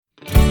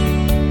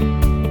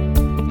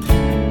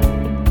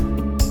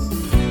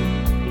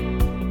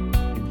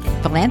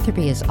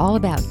Philanthropy is all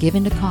about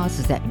giving to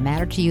causes that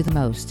matter to you the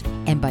most,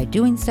 and by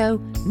doing so,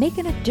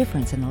 making a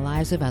difference in the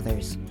lives of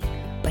others.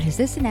 But is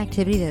this an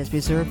activity that is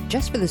reserved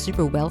just for the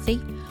super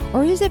wealthy,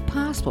 or is it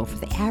possible for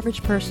the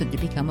average person to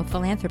become a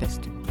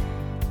philanthropist?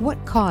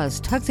 What cause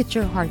tugs at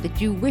your heart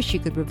that you wish you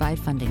could provide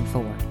funding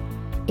for?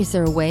 Is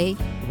there a way,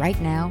 right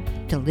now,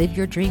 to live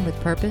your dream with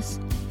purpose?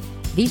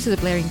 These are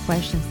the glaring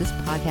questions this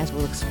podcast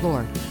will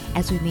explore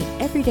as we meet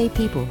everyday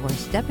people who are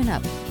stepping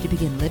up to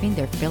begin living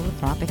their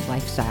philanthropic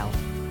lifestyle.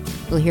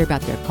 We'll hear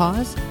about their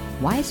cause,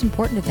 why it's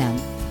important to them,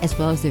 as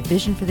well as their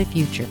vision for the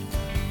future.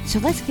 So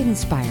let's get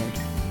inspired,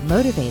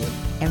 motivated,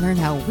 and learn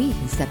how we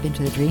can step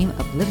into the dream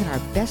of living our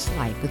best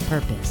life with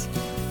purpose.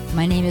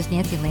 My name is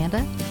Nancy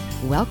Landa.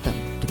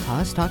 Welcome to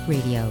Cause Talk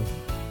Radio.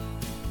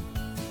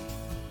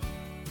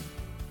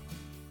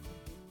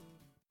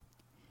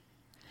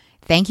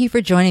 Thank you for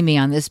joining me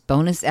on this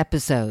bonus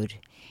episode.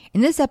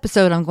 In this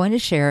episode, I'm going to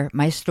share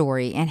my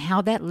story and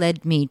how that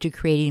led me to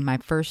creating my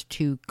first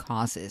two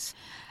causes.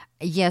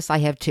 Yes, I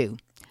have two,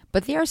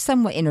 but they are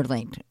somewhat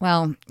interlinked.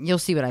 Well, you'll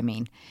see what I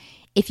mean.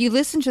 If you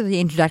listen to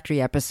the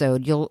introductory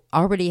episode, you'll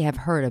already have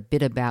heard a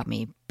bit about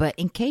me, but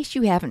in case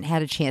you haven't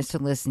had a chance to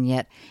listen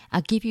yet,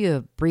 I'll give you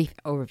a brief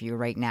overview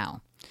right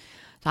now.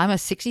 So I'm a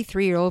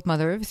 63-year-old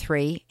mother of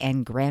 3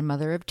 and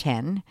grandmother of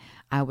 10.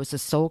 I was the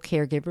sole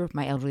caregiver of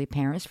my elderly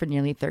parents for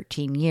nearly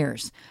 13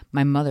 years.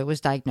 My mother was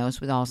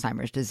diagnosed with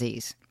Alzheimer's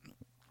disease.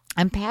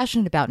 I'm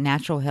passionate about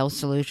natural health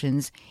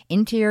solutions,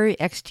 interior,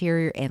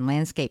 exterior, and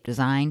landscape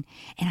design,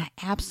 and I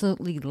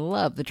absolutely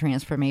love the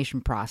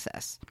transformation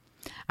process.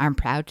 I'm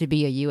proud to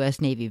be a U.S.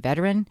 Navy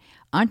veteran,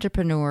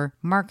 entrepreneur,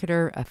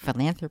 marketer, a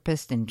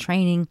philanthropist in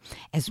training,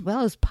 as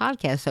well as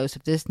podcast host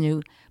of this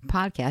new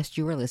podcast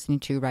you are listening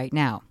to right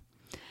now.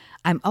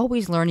 I'm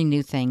always learning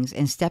new things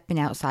and stepping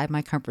outside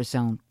my comfort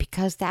zone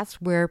because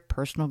that's where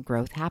personal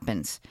growth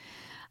happens.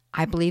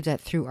 I believe that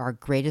through our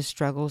greatest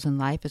struggles in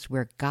life is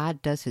where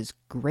God does His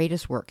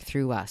greatest work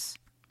through us.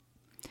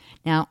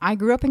 Now, I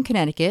grew up in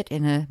Connecticut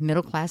in a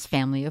middle-class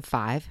family of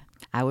 5.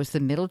 I was the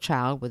middle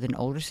child with an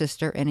older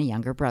sister and a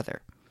younger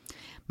brother.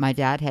 My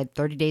dad had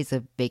 30 days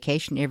of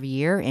vacation every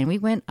year, and we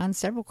went on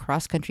several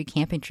cross-country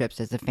camping trips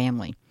as a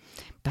family.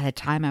 By the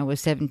time I was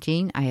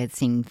 17, I had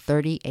seen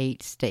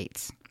 38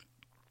 states.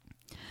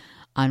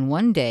 On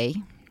one day,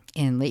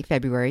 in late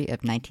February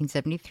of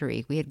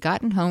 1973, we had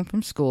gotten home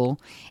from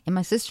school, and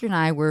my sister and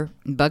I were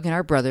bugging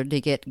our brother to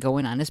get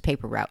going on his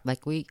paper route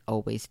like we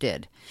always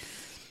did.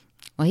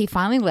 Well, he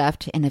finally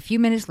left, and a few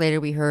minutes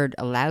later, we heard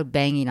a loud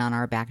banging on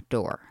our back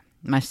door.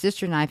 My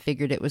sister and I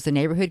figured it was the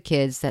neighborhood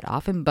kids that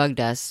often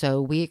bugged us,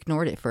 so we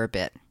ignored it for a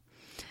bit.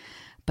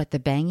 But the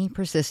banging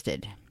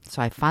persisted,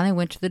 so I finally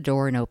went to the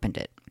door and opened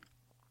it.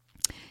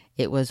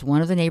 It was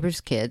one of the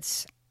neighbor's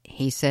kids.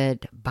 He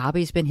said,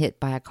 "Bobby's been hit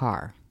by a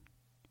car."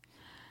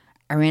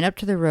 I ran up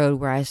to the road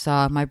where I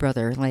saw my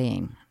brother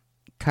laying,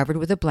 covered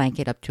with a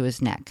blanket up to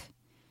his neck.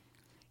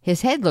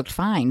 His head looked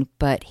fine,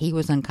 but he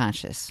was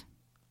unconscious.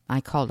 I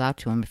called out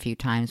to him a few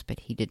times, but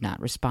he did not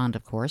respond,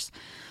 of course.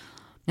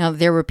 Now,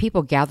 there were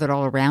people gathered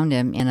all around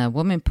him, and a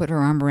woman put her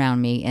arm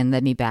around me and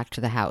led me back to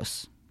the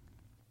house.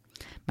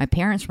 My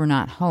parents were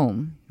not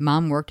home.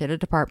 Mom worked at a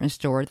department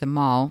store at the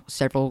mall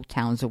several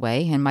towns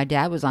away, and my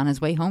dad was on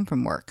his way home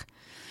from work.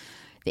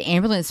 The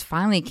ambulance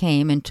finally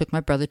came and took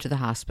my brother to the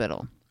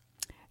hospital.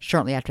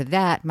 Shortly after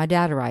that, my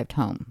dad arrived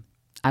home.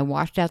 I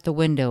watched out the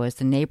window as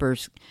the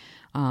neighbor's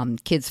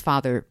kid's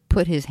father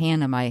put his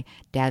hand on my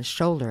dad's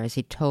shoulder as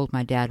he told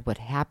my dad what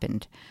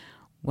happened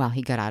while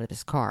he got out of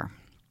his car.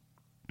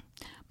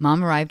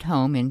 Mom arrived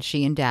home, and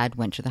she and Dad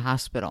went to the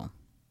hospital.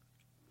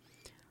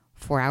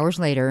 4 hours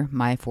later,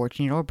 my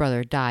 14-year-old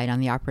brother died on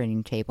the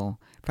operating table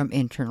from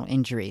internal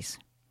injuries.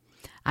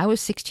 I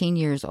was 16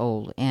 years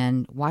old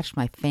and watched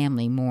my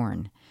family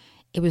mourn.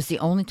 It was the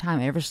only time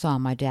I ever saw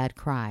my dad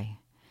cry.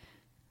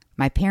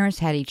 My parents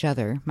had each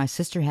other. My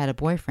sister had a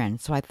boyfriend,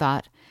 so I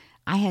thought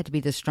I had to be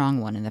the strong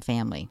one in the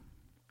family.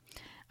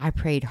 I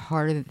prayed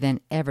harder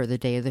than ever the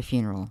day of the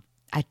funeral.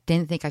 I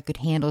didn't think I could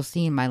handle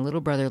seeing my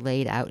little brother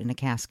laid out in a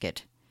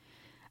casket.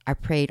 I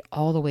prayed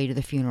all the way to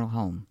the funeral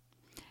home.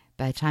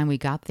 By the time we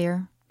got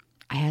there,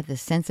 I had the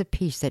sense of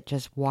peace that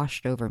just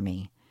washed over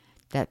me.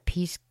 That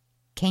peace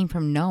came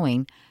from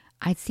knowing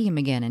I'd see him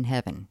again in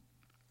heaven.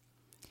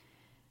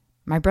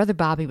 My brother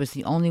Bobby was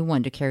the only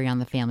one to carry on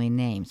the family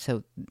name,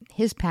 so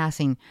his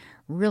passing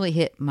really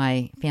hit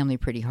my family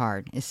pretty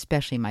hard,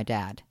 especially my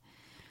dad.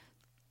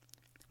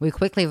 We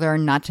quickly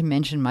learned not to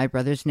mention my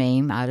brother's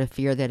name out of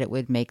fear that it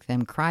would make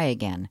them cry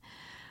again.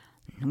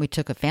 We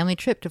took a family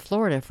trip to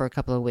Florida for a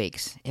couple of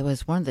weeks. It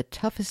was one of the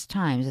toughest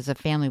times as a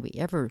family we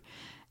ever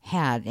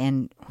had,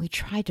 and we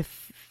tried to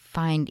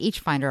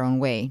find our own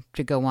way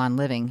to go on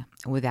living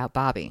without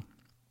Bobby.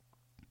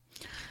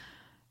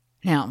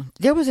 Now,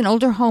 there was an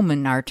older home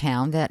in our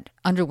town that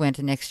underwent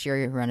an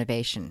exterior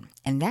renovation,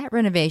 and that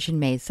renovation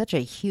made such a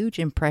huge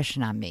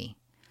impression on me.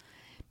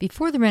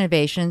 Before the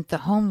renovation, the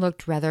home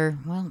looked rather,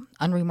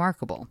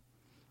 unremarkable.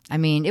 I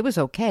mean, it was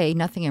okay,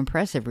 nothing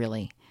impressive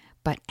really.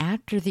 But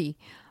after the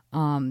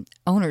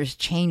Owners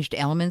changed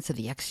elements of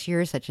the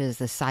exterior, such as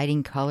the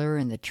siding color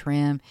and the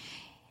trim,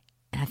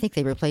 and I think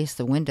they replaced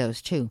the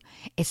windows too.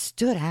 It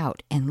stood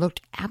out and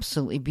looked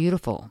absolutely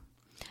beautiful.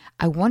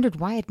 I wondered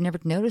why I'd never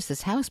noticed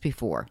this house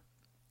before.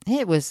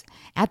 It was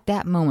at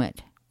that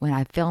moment when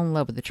I fell in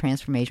love with the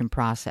transformation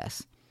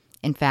process.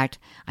 In fact,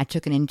 I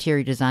took an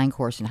interior design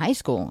course in high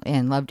school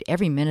and loved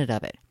every minute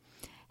of it.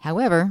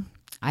 However,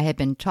 I had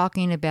been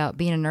talking about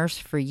being a nurse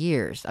for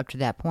years up to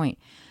that point.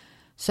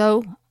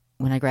 So,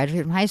 when I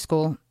graduated from high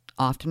school,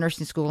 off to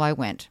nursing school I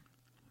went.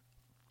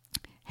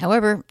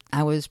 However,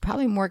 I was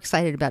probably more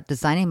excited about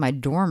designing my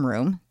dorm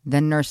room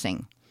than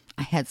nursing.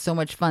 I had so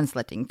much fun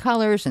selecting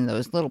colors and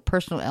those little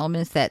personal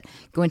elements that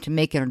go into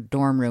making a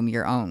dorm room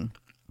your own.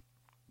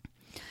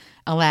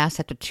 Alas,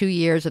 after 2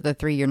 years of the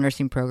 3-year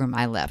nursing program,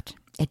 I left.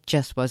 It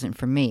just wasn't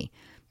for me,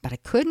 but I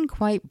couldn't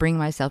quite bring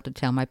myself to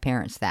tell my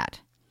parents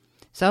that.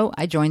 So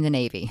I joined the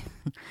Navy.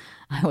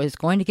 I was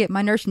going to get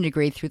my nursing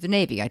degree through the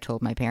Navy, I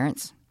told my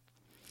parents.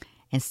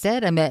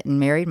 Instead, I met and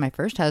married my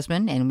first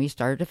husband, and we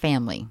started a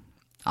family.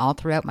 All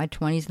throughout my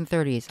 20s and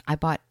 30s, I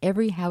bought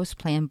every house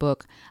plan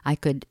book I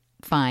could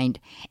find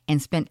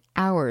and spent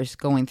hours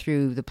going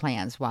through the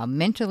plans while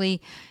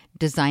mentally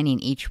designing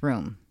each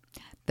room.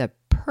 The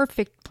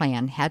perfect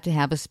plan had to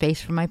have a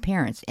space for my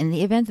parents in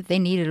the event that they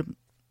needed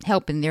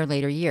help in their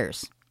later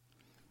years.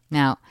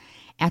 Now,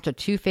 after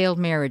 2 failed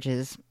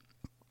marriages,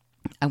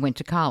 I went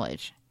to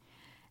college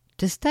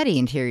to study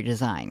interior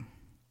design.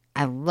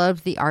 I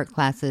loved the art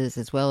classes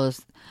as well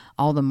as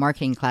all the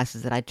marketing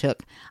classes that I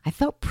took. I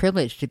felt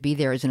privileged to be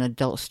there as an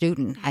adult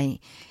student. I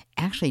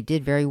actually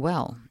did very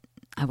well.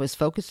 I was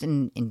focused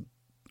and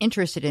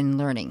interested in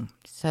learning.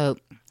 So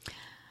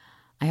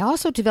I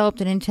also developed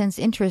an intense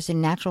interest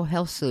in natural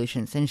health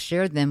solutions and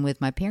shared them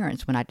with my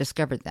parents when I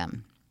discovered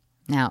them.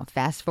 Now,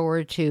 fast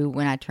forward to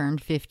when I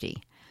turned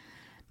 50.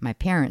 My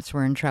parents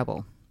were in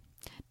trouble.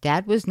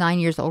 Dad was 9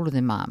 years older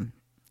than Mom,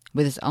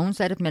 with his own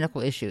set of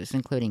medical issues,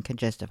 including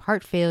congestive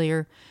heart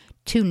failure,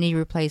 2 knee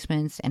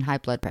replacements, and high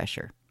blood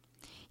pressure.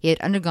 He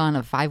had undergone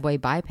a 5-way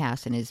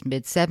bypass in his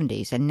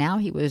mid-70s, and now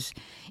he was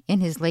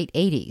in his late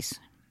 80s.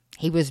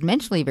 He was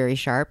mentally very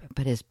sharp,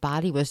 but his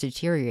body was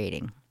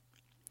deteriorating.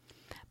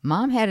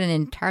 Mom had an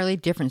entirely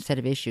different set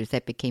of issues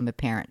that became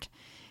apparent.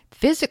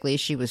 Physically,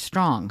 she was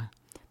strong,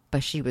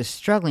 but she was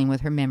struggling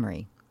with her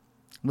memory.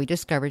 We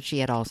discovered she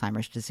had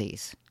Alzheimer's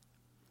disease.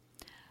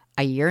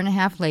 A year and a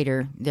half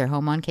later, their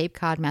home on Cape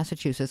Cod,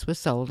 Massachusetts was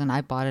sold, and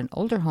I bought an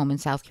older home in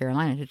South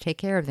Carolina to take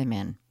care of them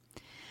in.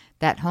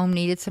 That home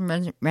needed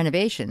some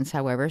renovations,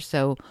 however,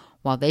 so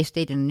while they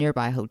stayed in a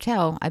nearby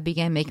hotel, I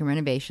began making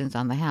renovations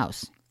on the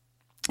house.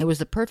 It was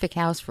the perfect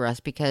house for us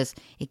because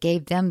it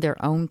gave them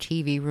their own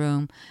TV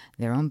room,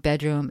 their own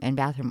bedroom, and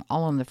bathroom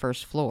all on the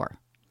first floor.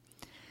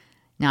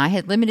 Now, I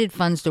had limited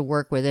funds to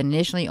work with and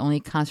initially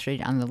only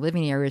concentrated on the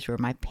living areas where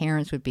my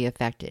parents would be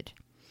affected.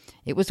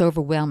 It was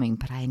overwhelming,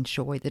 but I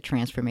enjoyed the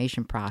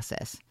transformation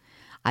process.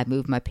 I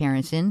moved my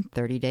parents in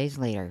 30 days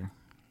later.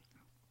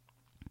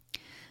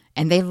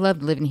 And they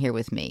loved living here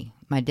with me.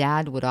 My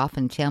dad would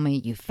often tell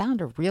me, "You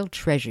found a real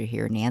treasure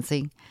here,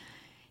 Nancy."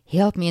 He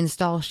helped me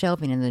install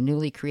shelving in the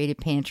newly created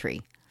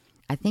pantry.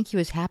 I think he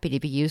was happy to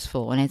be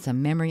useful, and it's a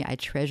memory I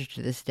treasure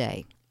to this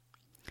day.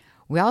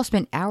 We all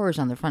spent hours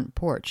on the front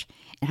porch,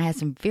 and I had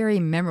some very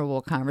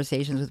memorable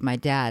conversations with my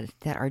dad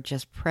that are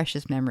just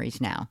precious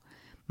memories now.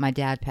 My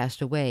dad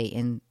passed away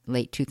in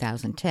late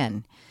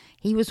 2010.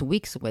 He was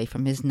weeks away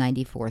from his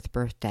 94th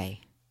birthday.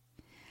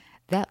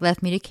 That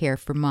left me to care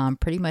for Mom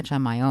pretty much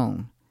on my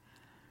own.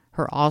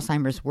 Her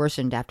Alzheimer's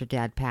worsened after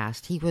Dad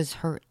passed. He was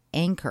her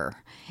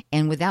anchor,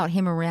 and without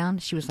him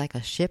around, she was like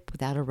a ship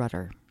without a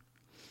rudder.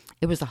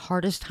 It was the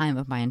hardest time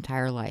of my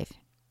entire life.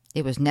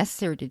 It was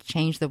necessary to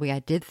change the way I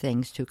did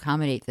things to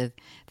accommodate the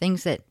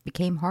things that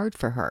became hard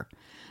for her.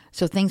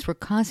 So things were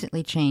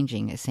constantly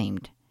changing, it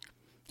seemed.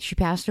 She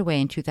passed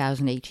away in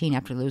 2018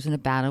 after losing a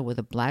battle with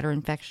a bladder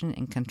infection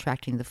and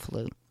contracting the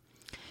flu.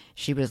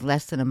 She was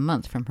less than a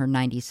month from her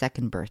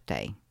 92nd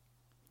birthday.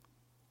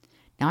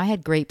 Now, I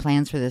had great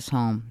plans for this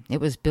home. It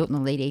was built in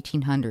the late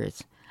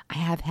 1800s. I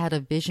have had a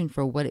vision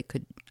for what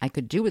I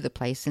could do with the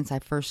place since I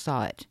first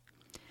saw it.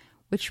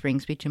 Which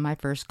brings me to my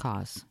first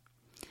cause.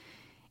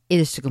 It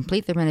is to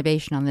complete the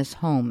renovation on this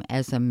home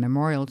as a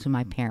memorial to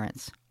my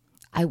parents.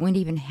 I wouldn't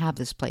even have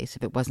this place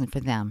if it wasn't for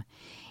them,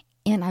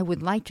 and I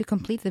would like to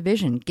complete the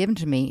vision given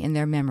to me in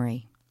their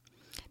memory.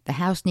 The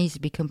house needs to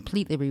be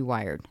completely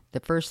rewired.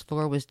 The first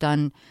floor was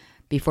done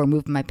before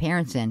moving my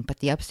parents in, but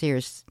the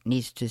upstairs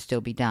needs to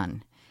still be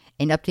done.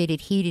 An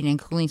updated heating and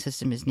cooling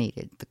system is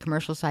needed. The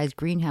commercial-sized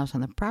greenhouse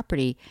on the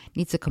property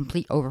needs a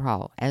complete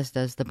overhaul, as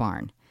does the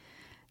barn.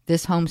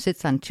 This home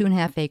sits on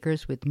 2.5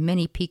 acres with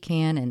many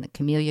pecan and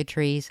camellia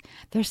trees.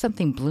 There's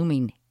something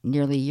blooming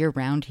nearly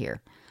year-round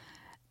here.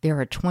 There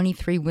are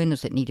 23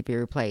 windows that need to be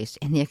replaced,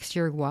 and the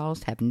exterior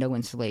walls have no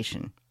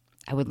insulation.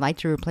 I would like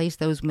to replace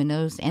those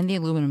windows and the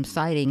aluminum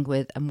siding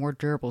with a more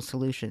durable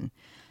solution,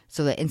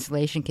 so that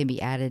insulation can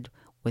be added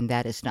when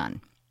that is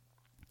done.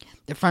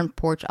 The front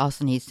porch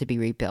also needs to be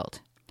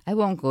rebuilt. I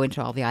won't go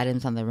into all the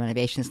items on the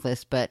renovations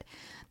list, but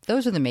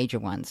those are the major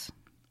ones.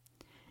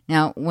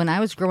 Now, when I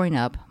was growing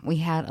up, we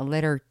had a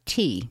letter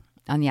T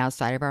on the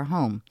outside of our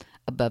home,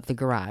 above the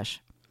garage.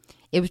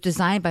 It was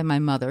designed by my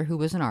mother, who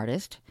was an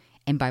artist,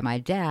 and by my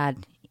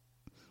dad,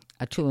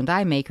 a tool and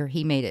die maker.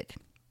 He made it.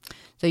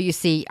 So you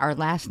see, our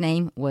last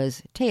name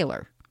was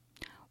Taylor.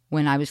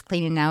 When I was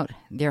cleaning out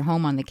their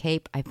home on the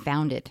Cape, I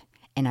found it,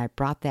 and I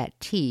brought that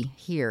T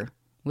here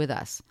with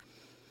us.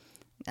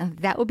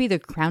 That will be the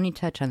crowning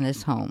touch on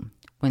this home.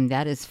 When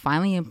that is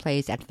finally in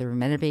place after the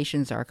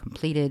renovations are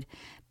completed,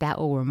 that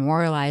will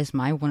memorialize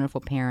my wonderful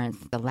parents,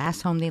 the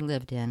last home they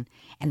lived in,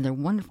 and their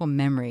wonderful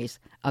memories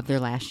of their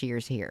last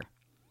years here.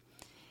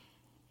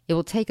 It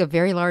will take a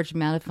very large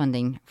amount of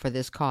funding for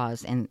this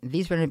cause, and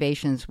these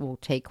renovations will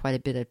take quite a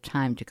bit of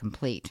time to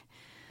complete.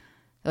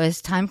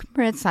 As time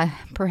permits,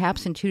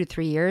 perhaps in 2 to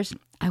 3 years,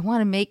 I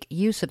want to make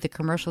use of the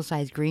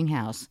commercial-sized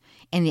greenhouse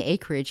and the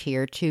acreage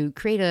here to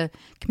create a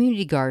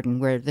community garden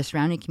where the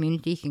surrounding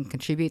community can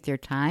contribute their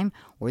time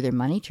or their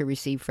money to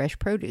receive fresh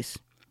produce.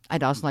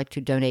 I'd also like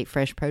to donate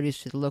fresh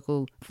produce to the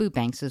local food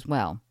banks as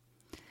well.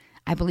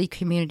 I believe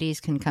communities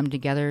can come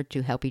together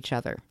to help each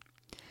other.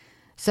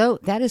 So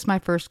that is my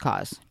first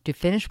cause, to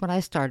finish what I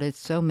started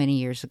so many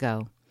years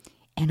ago,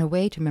 and a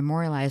way to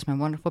memorialize my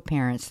wonderful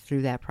parents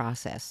through that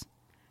process.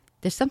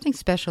 There's something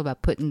special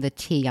about putting the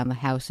T on the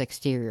house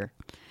exterior.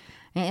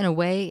 And in a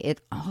way, it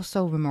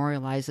also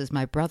memorializes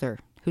my brother,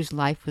 whose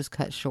life was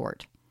cut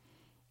short.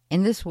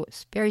 In this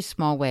very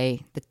small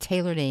way, the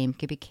Taylor name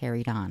can be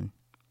carried on.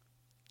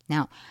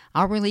 Now,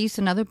 I'll release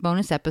another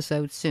bonus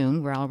episode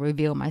soon where I'll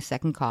reveal my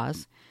second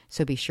cause,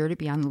 so be sure to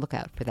be on the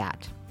lookout for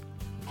that.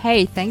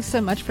 Hey, thanks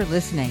so much for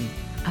listening.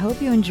 I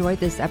hope you enjoyed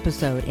this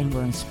episode and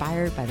were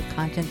inspired by the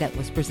content that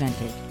was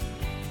presented.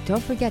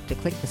 Don't forget to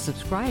click the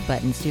subscribe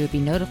button so you'll be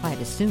notified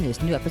as soon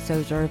as new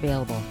episodes are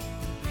available.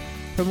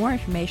 For more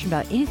information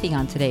about anything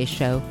on today's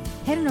show,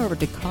 head on over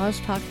to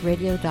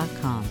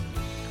causetalkradio.com.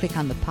 Click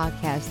on the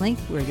podcast link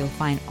where you'll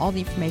find all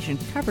the information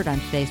covered on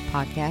today's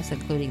podcast,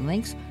 including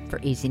links for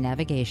easy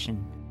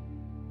navigation.